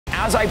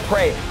as I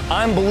pray,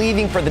 I'm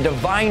believing for the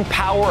divine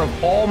power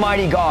of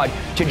Almighty God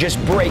to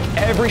just break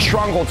every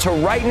stronghold. So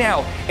right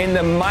now, in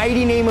the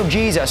mighty name of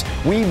Jesus,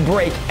 we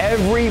break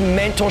every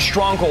mental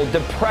stronghold.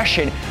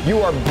 Depression, you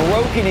are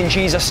broken in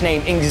Jesus'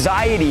 name.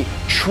 Anxiety,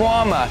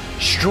 trauma,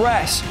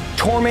 stress,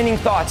 tormenting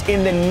thoughts,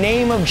 in the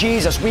name of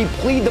Jesus, we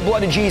plead the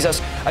blood of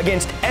Jesus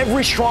against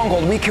every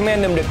stronghold. We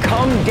command them to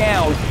come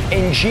down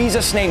in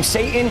Jesus' name.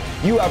 Satan,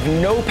 you have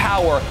no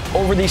power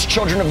over these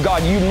children of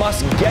God. You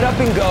must get up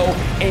and go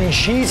in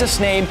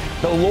Jesus' name.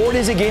 The Lord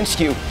is against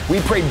you.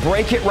 We pray,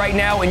 break it right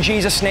now in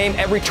Jesus' name.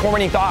 Every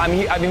tormenting thought,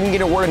 I've even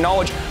getting a word of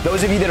knowledge.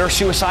 Those of you that are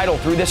suicidal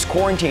through this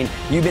quarantine,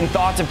 you've been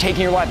thoughts of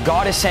taking your life.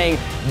 God is saying,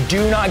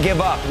 do not give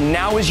up.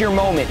 Now is your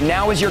moment.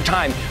 Now is your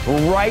time.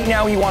 Right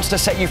now, He wants to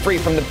set you free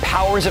from the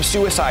powers of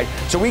suicide.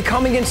 So we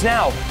come against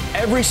now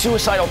every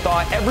suicidal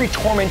thought, every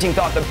tormenting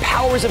thought. The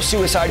powers of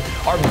suicide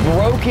are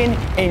broken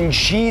in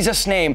Jesus' name.